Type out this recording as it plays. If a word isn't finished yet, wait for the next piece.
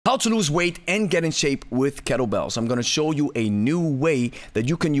How to lose weight and get in shape with kettlebells. I'm going to show you a new way that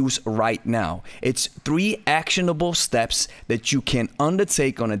you can use right now. It's 3 actionable steps that you can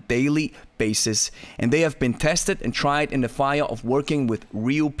undertake on a daily basis, and they have been tested and tried in the fire of working with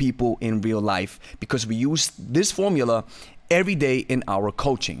real people in real life, because we use this formula every day in our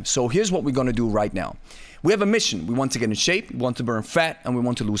coaching. So here's what we're going to do right now. We have a mission. We want to get in shape, we want to burn fat, and we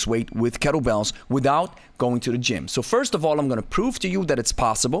want to lose weight with kettlebells without going to the gym. So first of all, I'm going to prove to you that it's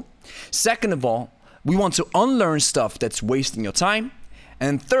possible. Second of all, we want to unlearn stuff that's wasting your time.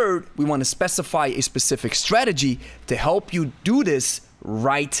 And third, we want to specify a specific strategy to help you do this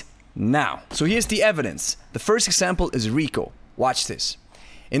right now. So here's the evidence. The first example is Rico. Watch this.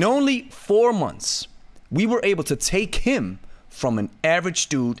 In only 4 months, we were able to take him from an average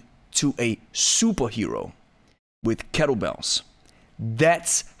dude to a superhero with kettlebells.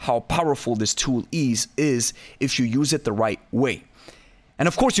 That's how powerful this tool is if you use it the right way. And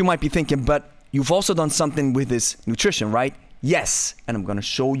of course you might be thinking, but you've also done something with this nutrition, right? Yes, and I'm gonna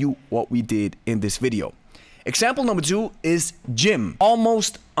show you what we did in this video. Example number 2 is Jim,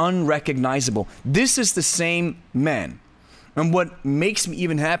 almost unrecognizable. This is the same man. And what makes me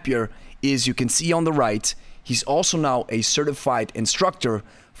even happier is you can see on the right, he's also now a certified instructor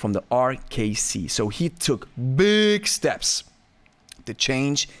from the RKC. So he took big steps to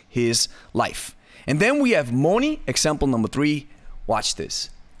change his life. And then we have Moni, example number 3. Watch this.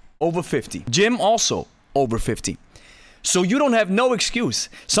 Over 50. Jim also over 50. So you don't have no excuse.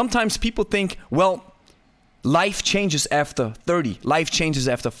 Sometimes people think, well, life changes after 30, life changes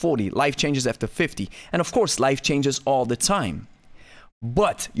after 40, life changes after 50. And of course, life changes all the time.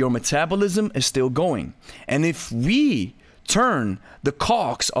 But your metabolism is still going. And if we turn the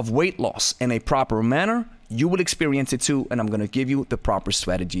cogs of weight loss in a proper manner, you will experience it too. And I'm going to give you the proper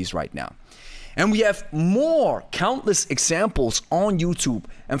strategies right now. And we have more countless examples on YouTube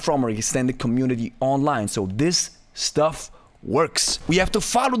and from our extended community online. So this stuff works. We have to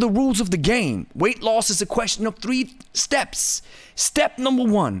follow the rules of the game. Weight loss is a question of 3 steps. Step number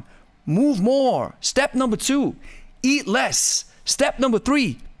 1, move more. Step number 2, eat less. Step number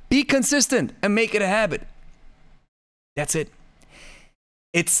 3, be consistent and make it a habit. That's it.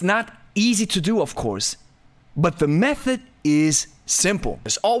 It's not easy to do, of course, but the method is simple.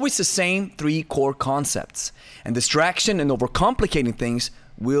 There's always the same 3 core concepts, and distraction and overcomplicating things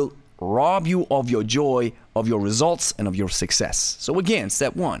will rob you of your joy, of your results, and of your success. So again,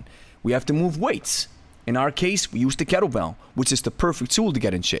 step 1, we have to move weights. In our case, we use the kettlebell, which is the perfect tool to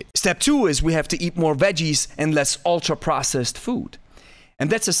get in shape. Step 2 is we have to eat more veggies and less ultra-processed food. And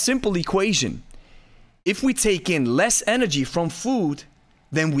that's a simple equation. If we take in less energy from food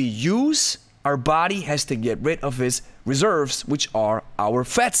than we use, our body has to get rid of its reserves, which are our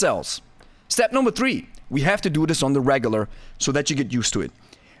fat cells. Step number 3, we have to do this on the regular so that you get used to it.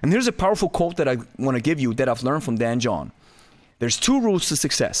 And here's a powerful quote that I want to give you that I've learned from Dan John. There's 2 rules to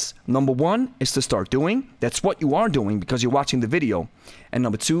success. Number 1 is to start doing. That's what you are doing because you're watching the video. And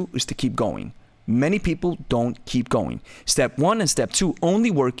number 2 is to keep going. Many people don't keep going. Step 1 and step 2 only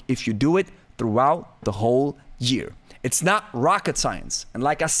work if you do it throughout the whole year. It's not rocket science. And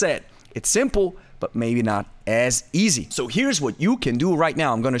like I said, it's simple, but maybe not as easy. So here's what you can do right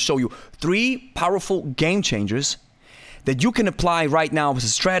now. I'm going to show you 3 powerful game changers that you can apply right now as a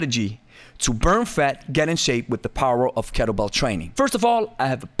strategy to burn fat, get in shape with the power of kettlebell training. First of all, I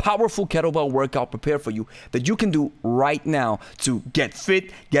have a powerful kettlebell workout prepared for you that you can do right now to get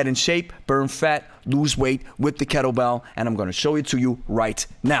fit, get in shape, burn fat, lose weight with the kettlebell, and I'm going to show it to you right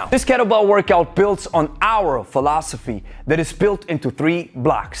now. This kettlebell workout builds on our philosophy that is built into 3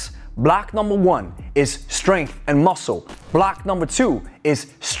 blocks. Block number 1 is strength and muscle. Block number 2 is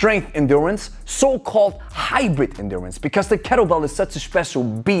strength endurance, so-called hybrid endurance, because the kettlebell is such a special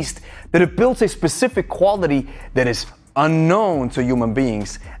beast that it builds a specific quality that is unknown to human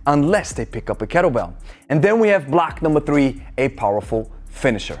beings unless they pick up a kettlebell. And then we have block number 3, a powerful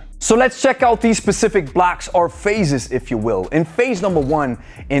finisher. So let's check out these specific blocks or phases, if you will. In phase number 1,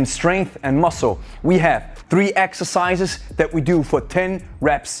 in strength and muscle, we have 3 exercises that we do for 10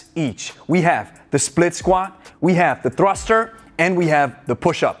 reps each. We have the split squat, we have the thruster, and we have the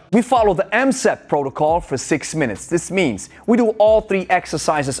push-up. We follow the MSEP protocol for 6 minutes. This means we do all 3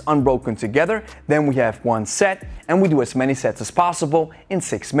 exercises unbroken together, then we have 1 set, and we do as many sets as possible in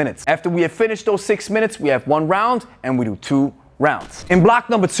 6 minutes. After we have finished those 6 minutes, we have 1 round, and we do 2 rounds. In block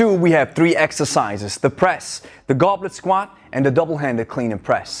number 2, we have 3 exercises: the press, the goblet squat, and the double-handed clean and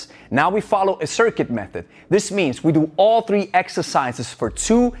press. Now we follow a circuit method. This means we do all 3 exercises for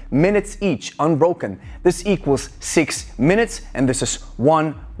 2 minutes each, unbroken. This equals 6 minutes, and this is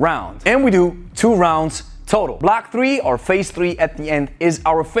 1 round. And we do 2 rounds total. Block 3 or phase 3 at the end is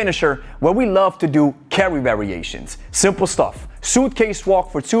our finisher, where we love to do carry variations. Simple stuff. Suitcase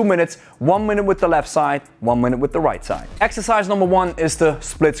walk for 2 minutes, 1 minute with the left side, 1 minute with the right side. Exercise number 1 is the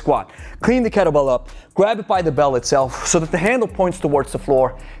split squat. Clean the kettlebell up, grab it by the bell itself so that the handle points towards the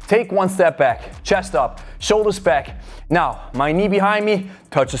floor. Take 1 step back, chest up, shoulders back. Now, my knee behind me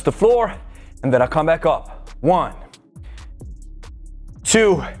touches the floor, and then I come back up. 1,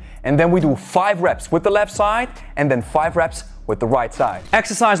 2, and then we do 5 reps with the left side, and then 5 reps with the right side.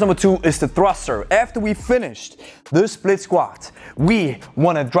 Exercise number 2 is the thruster. After we finished the split squat, we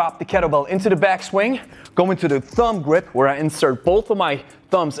want to drop the kettlebell into the backswing, go into the thumb grip where I insert both of my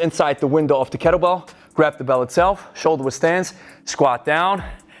thumbs inside the window of the kettlebell, grab the bell itself, shoulder width stance, squat down,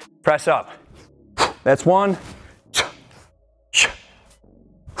 press up. That's 1.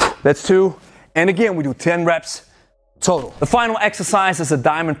 That's 2. And again, we do 10 reps total. The final exercise is a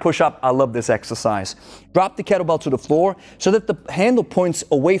diamond push-up. I love this exercise. Drop the kettlebell to the floor so that the handle points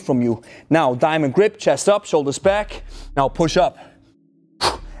away from you. Now, diamond grip, chest up, shoulders back. Now push up.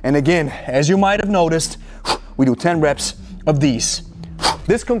 And again, as you might have noticed, we do 10 reps of these.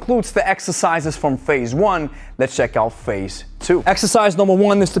 This concludes the exercises from phase 1. Let's check out phase 2. Exercise number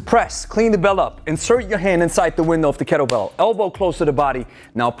 1 is the press. Clean the bell up. Insert your hand inside the window of the kettlebell. Elbow close to the body.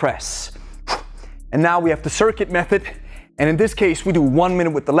 Now press. And now we have the circuit method, and in this case we do 1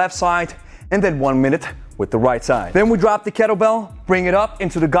 minute with the left side and then 1 minute with the right side. Then we drop the kettlebell, bring it up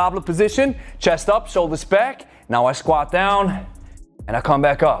into the goblet position, chest up, shoulders back. Now I squat down and I come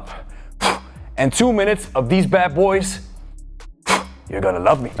back up. And 2 minutes of these bad boys. You're gonna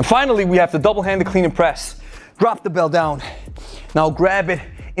love me. And finally we have the double-handed clean and press. Drop the bell down. Now grab it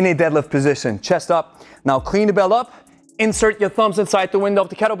in a deadlift position, chest up. Now clean the bell up, insert your thumbs inside the window of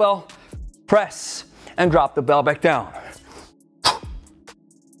the kettlebell, press, and drop the bell back down.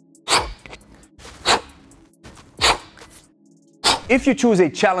 If you choose a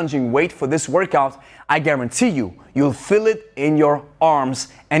challenging weight for this workout, I guarantee you'll feel it in your arms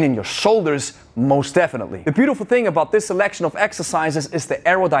and in your shoulders most definitely. The beautiful thing about this selection of exercises is the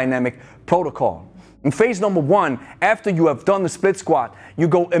aerodynamic protocol. In phase number 1, after you have done the split squat, you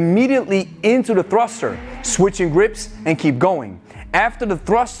go immediately into the thruster, switching grips and keep going. After the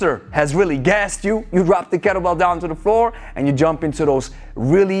thruster has really gassed you, you drop the kettlebell down to the floor and you jump into those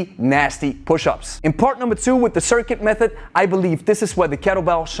really nasty push-ups. In part number 2 with the circuit method, I believe this is where the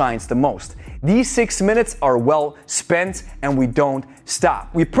kettlebell shines the most. These 6 minutes are well spent and we don't stop.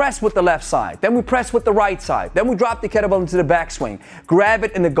 We press with the left side, then we press with the right side, then we drop the kettlebell into the backswing, grab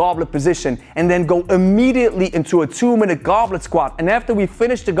it in the goblet position, and then go immediately into a 2-minute goblet squat. And after we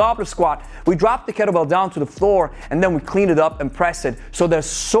finish the goblet squat, we drop the kettlebell down to the floor and then we clean it up and press it. So there's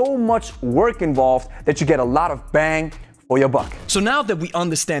so much work involved that you get a lot of bang for your buck. So now that we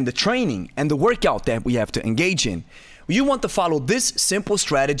understand the training and the workout that we have to engage in, you want to follow this simple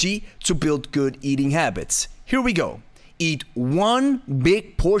strategy to build good eating habits. Here we go. Eat 1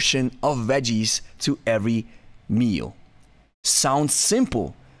 big portion of veggies to every meal. Sounds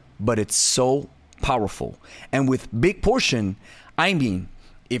simple, but it's so powerful. And with big portion, I mean,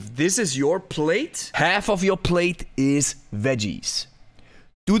 if this is your plate, half of your plate is veggies.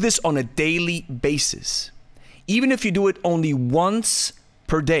 Do this on a daily basis. Even if you do it only once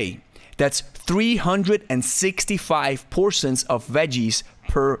per day, that's 365 portions of veggies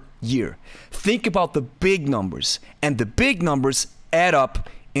per year. Think about the big numbers, and the big numbers add up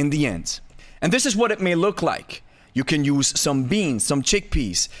in the end. And this is what it may look like. You can use some beans, some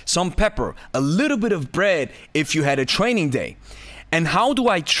chickpeas, some pepper, a little bit of bread if you had a training day. And how do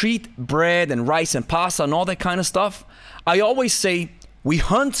I treat bread and rice and pasta and all that kind of stuff? I always say, we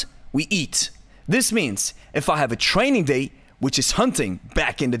hunt, we eat. This means if I have a training day, which is hunting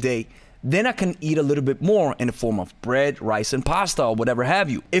back in the day, then I can eat a little bit more in the form of bread, rice, and pasta or whatever have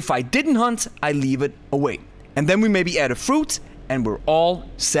you. If I didn't hunt, I leave it away. And then we maybe add a fruit and we're all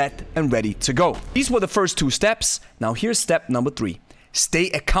set and ready to go. These were the first 2 steps. Now here's step number 3. Stay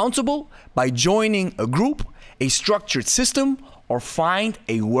accountable by joining a group, a structured system, or find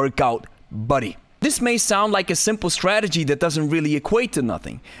a workout buddy. This may sound like a simple strategy that doesn't really equate to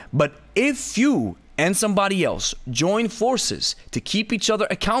nothing, but if you and somebody else join forces to keep each other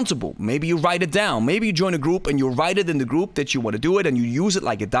accountable, maybe you write it down, maybe you join a group and you write it in the group that you want to do it and you use it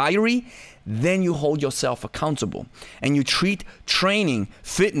like a diary, then you hold yourself accountable and you treat training,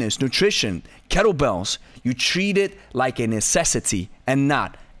 fitness, nutrition, kettlebells, you treat it like a necessity and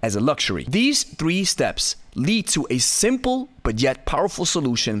not as a luxury. These 3 steps lead to a simple but yet powerful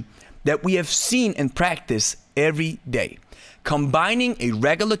solution that we have seen in practice every day. Combining a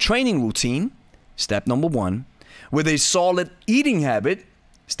regular training routine, step number 1, with a solid eating habit,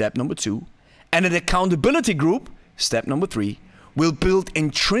 step number 2, And an accountability group, step number 3, will build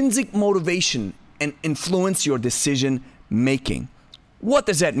intrinsic motivation and influence your decision making. What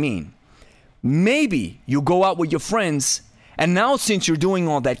does that mean? Maybe you go out with your friends, and now since you're doing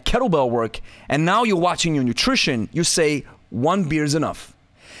all that kettlebell work, and now you're watching your nutrition, you say 1 beer is enough.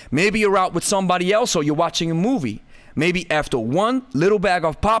 Maybe you're out with somebody else or you're watching a movie. Maybe after 1 little bag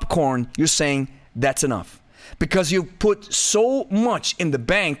of popcorn, you're saying that's enough. Because you put so much in the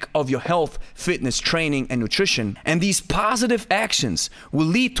bank of your health, fitness, training, and nutrition. And these positive actions will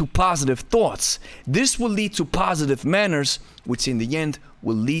lead to positive thoughts. This will lead to positive manners, which in the end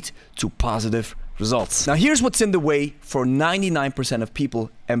will lead to positive results. Now here's what's in the way for 99% of people,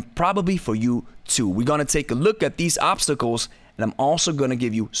 and probably for you too. We're gonna take a look at these obstacles, and I'm also gonna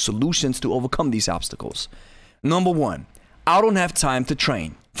give you solutions to overcome these obstacles. Number 1, I don't have time to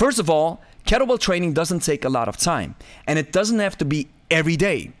train. First of all, kettlebell training doesn't take a lot of time, and it doesn't have to be every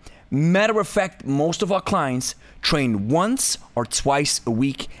day. Matter of fact, most of our clients train once or twice a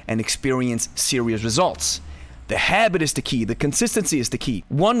week and experience serious results. The habit is the key. The consistency is the key.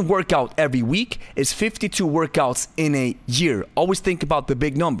 1 workout every week is 52 workouts in a year. Always think about the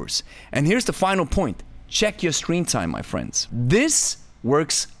big numbers. And here's the final point. Check your screen time, my friends. This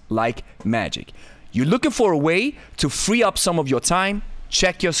works like magic. You're looking for a way to free up some of your time.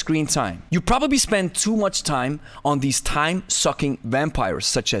 Check your screen time. You probably spend too much time on these time-sucking vampires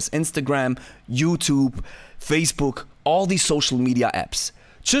such as Instagram, YouTube, Facebook, all these social media apps.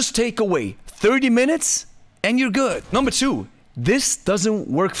 Just take away 30 minutes and you're good. Number 2, this doesn't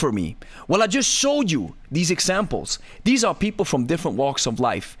work for me. Well, I just showed you these examples. These are people from different walks of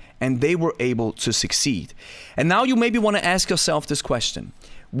life, and they were able to succeed. And now you maybe want to ask yourself this question.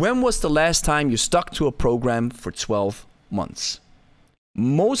 When was the last time you stuck to a program for 12 months?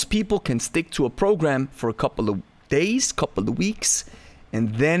 Most people can stick to a program for a couple of days, couple of weeks,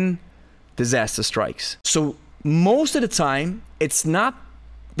 and then disaster strikes. So most of the time, it's not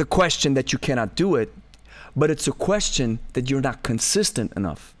the question that you cannot do it, but it's a question that you're not consistent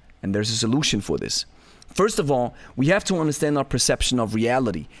enough. And there's a solution for this. First of all, we have to understand our perception of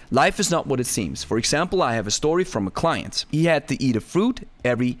reality. Life is not what it seems. For example, I have a story from a client. He had to eat a fruit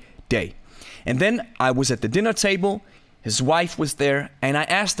every day. And then I was at the dinner table, his wife was there, and I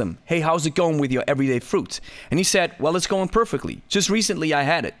asked him, hey, how's it going with your everyday fruit? And he said, well, it's going perfectly. Just recently I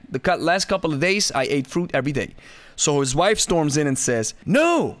had it. The last couple of days, I ate fruit every day. So his wife storms in and says,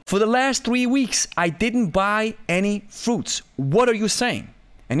 no, for the last 3 weeks, I didn't buy any fruits. What are you saying?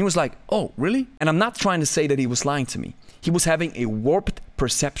 And he was like, oh, really? And I'm not trying to say that he was lying to me. He was having a warped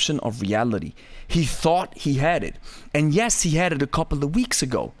perception of reality. He thought he had it. And yes, he had it a couple of weeks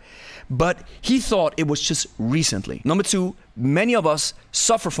ago. But he thought it was just recently. Number 2, many of us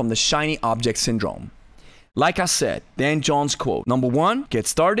suffer from the shiny object syndrome. Like I said, Dan John's quote, number 1, get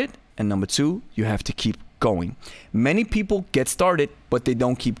started. And number 2, you have to keep going. Many people get started, but they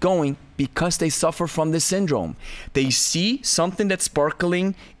don't keep going because they suffer from this syndrome. They see something that's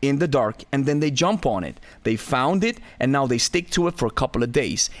sparkling in the dark and then they jump on it. They found it and now they stick to it for a couple of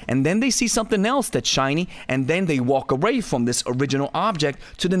days. And then they see something else that's shiny and then they walk away from this original object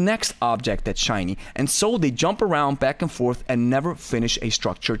to the next object that's shiny. And so they jump around back and forth and never finish a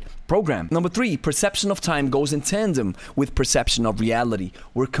structured program. Number 3, perception of time goes in tandem with perception of reality.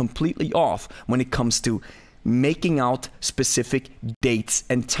 We're completely off when it comes to making out specific dates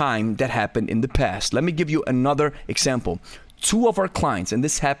and time that happened in the past. Let me give you another example. 2 of our clients, and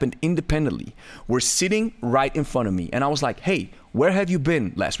this happened independently, were sitting right in front of me. And I was like, hey, where have you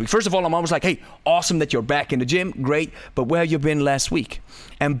been last week? First of all, I'm always like, hey, awesome that you're back in the gym. Great. But where have you been last week?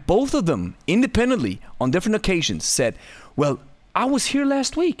 And both of them independently on different occasions said, well, I was here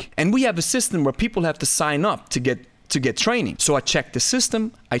last week. And we have a system where people have to sign up to get training. So I checked the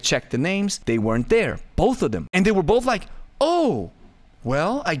system, I checked the names, they weren't there, both of them. And they were both like, oh,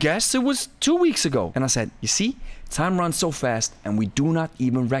 well, I guess it was 2 weeks ago. And I said, you see, time runs so fast and we do not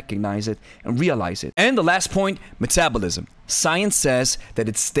even recognize it and realize it. And the last point, metabolism. Science says that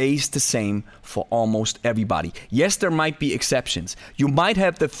it stays the same for almost everybody. Yes, there might be exceptions. You might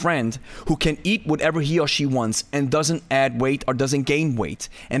have the friend who can eat whatever he or she wants and doesn't add weight or doesn't gain weight.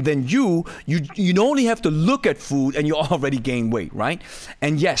 And then you only have to look at food and you already gain weight, right?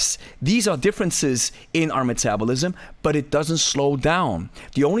 And yes, these are differences in our metabolism, but it doesn't slow down.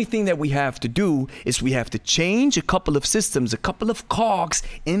 The only thing that we have to do is we have to change a couple of systems, a couple of cogs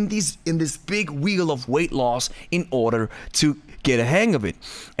in this big wheel of weight loss in order to get a hang of it.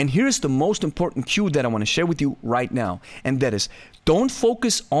 And here's the most important cue that I want to share with you right now. And that is, don't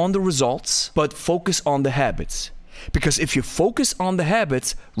focus on the results, but focus on the habits. Because if you focus on the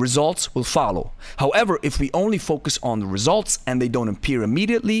habits, results will follow. However, if we only focus on the results and they don't appear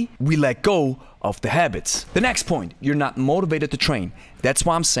immediately, we let go of the habits. The next point, you're not motivated to train. That's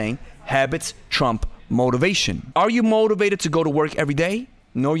why I'm saying habits trump motivation. Are you motivated to go to work every day?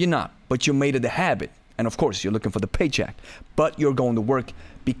 No, you're not, but you made it a habit. And of course, you're looking for the paycheck, but you're going to work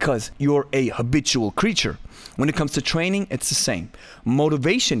because you're a habitual creature. When it comes to training, it's the same.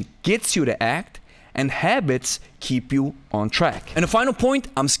 Motivation gets you to act, and habits keep you on track. And the final point,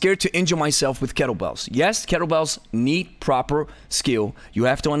 I'm scared to injure myself with kettlebells. Yes, kettlebells need proper skill. You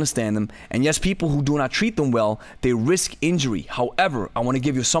have to understand them. And yes, people who do not treat them well, they risk injury. However, I want to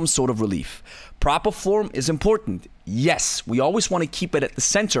give you some sort of relief. Proper form is important. Yes, we always want to keep it at the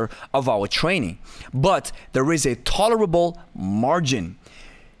center of our training, but there is a tolerable margin.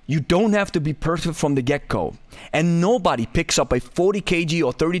 You don't have to be perfect from the get-go. And nobody picks up a 40 kg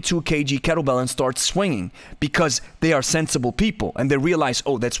or 32 kg kettlebell and starts swinging because they are sensible people and they realize,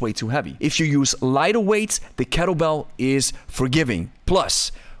 oh, that's way too heavy. If you use lighter weights, the kettlebell is forgiving.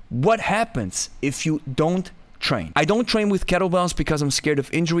 Plus, what happens if you don't train? I don't train with kettlebells because I'm scared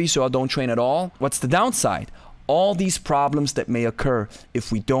of injury, so I don't train at all. What's the downside? All these problems that may occur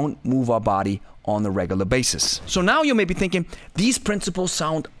if we don't move our body on a regular basis. So now you may be thinking, these principles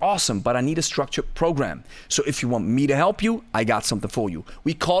sound awesome, but I need a structured program. So if you want me to help you, I got something for you.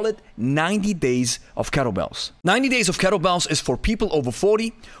 We call it 90 Days of Kettlebells. 90 Days of Kettlebells is for people over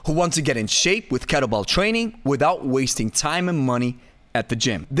 40 who want to get in shape with kettlebell training without wasting time and money at the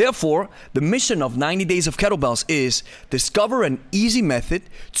gym. Therefore, the mission of 90 Days of Kettlebells is discover an easy method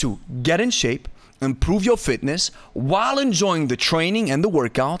to get in shape, improve your fitness while enjoying the training and the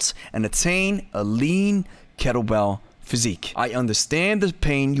workouts, and attain a lean kettlebell physique. I understand the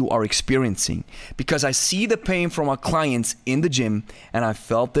pain you are experiencing because I see the pain from our clients in the gym and I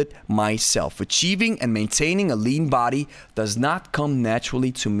felt it myself. Achieving and maintaining a lean body does not come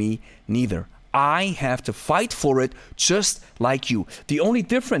naturally to me neither. I have to fight for it just like you. The only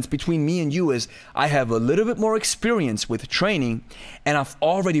difference between me and you is I have a little bit more experience with training and I've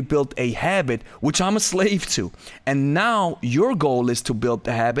already built a habit which I'm a slave to. And now your goal is to build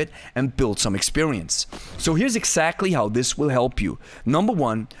the habit and build some experience. So here's exactly how this will help you. Number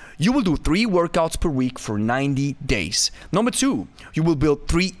one, you will do 3 workouts per week for 90 days. Number 2, you will build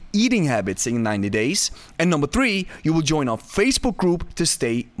 3 eating habits in 90 days. And number 3, you will join our Facebook group to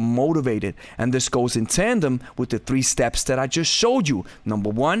stay motivated. And this goes in tandem with the 3 steps that I just showed you. Number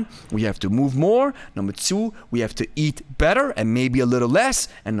 1, we have to move more. Number 2, we have to eat better and maybe a little less.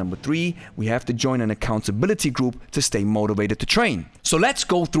 And number 3, we have to join an accountability group to stay motivated to train. So let's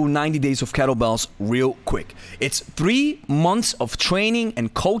go through 90 Days of Kettlebells real quick. It's 3 months of training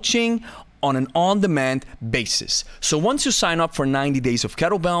and coaching on an on-demand basis. So once you sign up for 90 Days of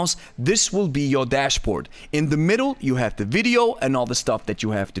Kettlebells, this will be your dashboard. In the middle, you have the video and all the stuff that you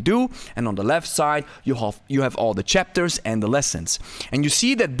have to do. And on the left side, you have all the chapters and the lessons. And you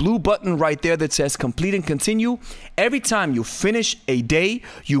see that blue button right there that says complete and continue. Every time you finish a day,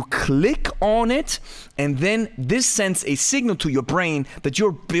 you click on it, and then this sends a signal to your brain that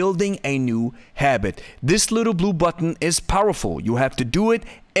you're building a new habit. This little blue button is powerful. You have to do it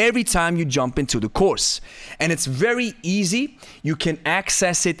every time you jump into the course. And it's very easy. You can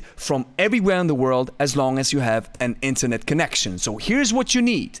access it from everywhere in the world as long as you have an internet connection. So here's what you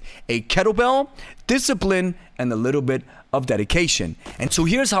need: a kettlebell, discipline, and a little bit of dedication. And so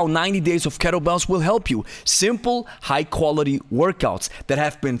here's how 90 Days of Kettlebells will help you. Simple, high-quality workouts that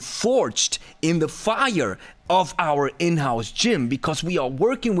have been forged in the fire of our in-house gym, because we are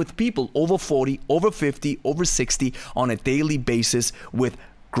working with people over 40, over 50, over 60 on a daily basis with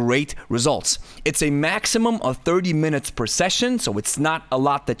great results. It's a maximum of 30 minutes per session, so it's not a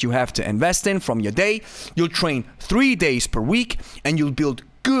lot that you have to invest in from your day. You'll train 3 days per week and you'll build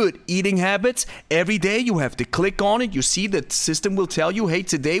good eating habits. Every day you have to click on it. You see the system will tell you, hey,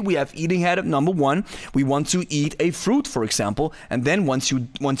 today we have eating habit number 1. We want to eat a fruit, for example. And then once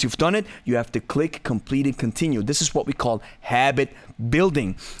you've done it, you have to click complete and continue. This is what we call habit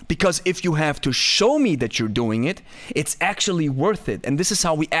building. Because if you have to show me that you're doing it, it's actually worth it. And this is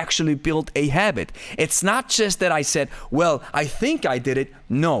how we actually build a habit. It's not just that I said, well, I think I did it.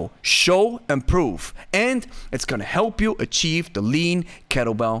 No, show and prove. And it's going to help you achieve the lean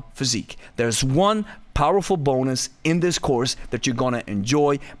kettlebell physique. There's one powerful bonus in this course that you're going to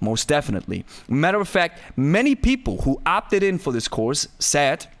enjoy most definitely. Matter of fact, many people who opted in for this course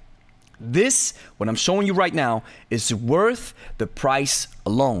said This, what I'm showing you right now, is worth the price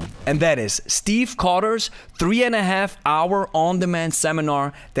alone. And that is Steve Carter's 3.5-hour on-demand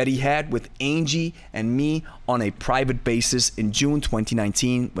seminar that he had with Angie and me on a private basis in June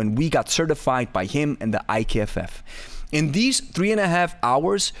 2019 when we got certified by him and the IKFF. In these 3.5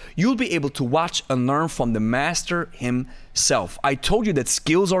 hours, you'll be able to watch and learn from the master himself. I told you that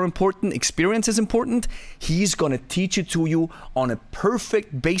skills are important, experience is important. He's gonna teach it to you on a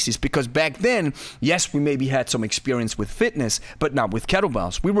perfect basis, because back then, yes, we maybe had some experience with fitness, but not with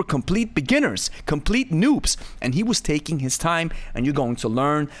kettlebells. We were complete beginners, complete noobs, and he was taking his time, and you're going to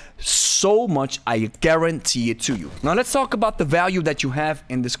learn so much, I guarantee it to you. Now let's talk about the value that you have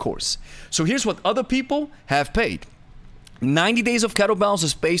in this course. So here's what other people have paid. 90 Days of Kettlebells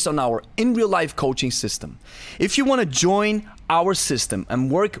is based on our in real life coaching system. If you want to join our system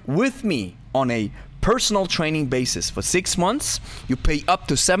and work with me on a personal training basis for 6 months, you pay up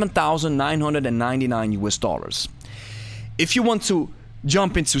to $7,999 US. If you want to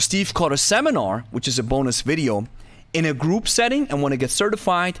jump into Steve Carter's seminar, which is a bonus video, in a group setting and want to get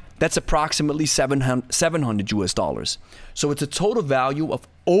certified, that's approximately $700 US. So it's a total value of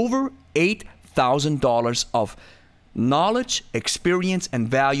over $8,000 of knowledge, experience, and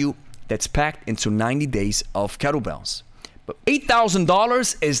value that's packed into 90 days of kettlebells. But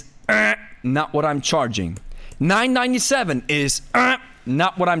 $8,000 is not what I'm charging. $997 is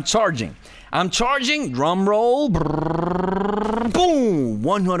not what I'm charging. I'm charging, drum roll, boom,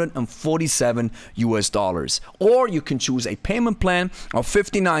 $147 US. Or you can choose a payment plan of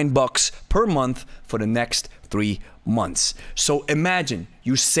 $59 per month for the next 3 months. So imagine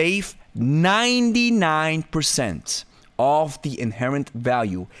you save 99% of the inherent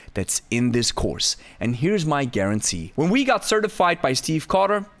value that's in this course. And here's my guarantee. When we got certified by Steve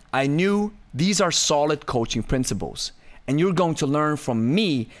Carter, I knew these are solid coaching principles. And you're going to learn from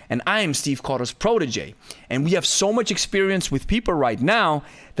me, and I am Steve Carter's protege. And we have so much experience with people right now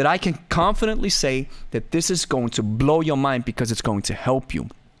that I can confidently say that this is going to blow your mind because it's going to help you.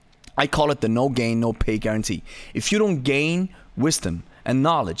 I call it the no gain, no pay guarantee. If you don't gain wisdom and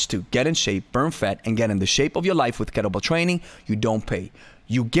knowledge to get in shape, burn fat, and get in the shape of your life with kettlebell training, you don't pay.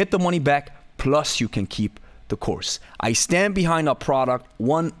 You get the money back, plus you can keep the course. I stand behind our product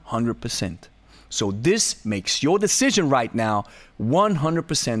 100%. So this makes your decision right now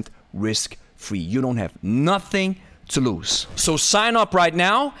 100% risk-free. You don't have nothing to lose. So sign up right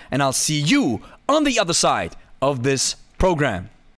now, and I'll see you on the other side of this program.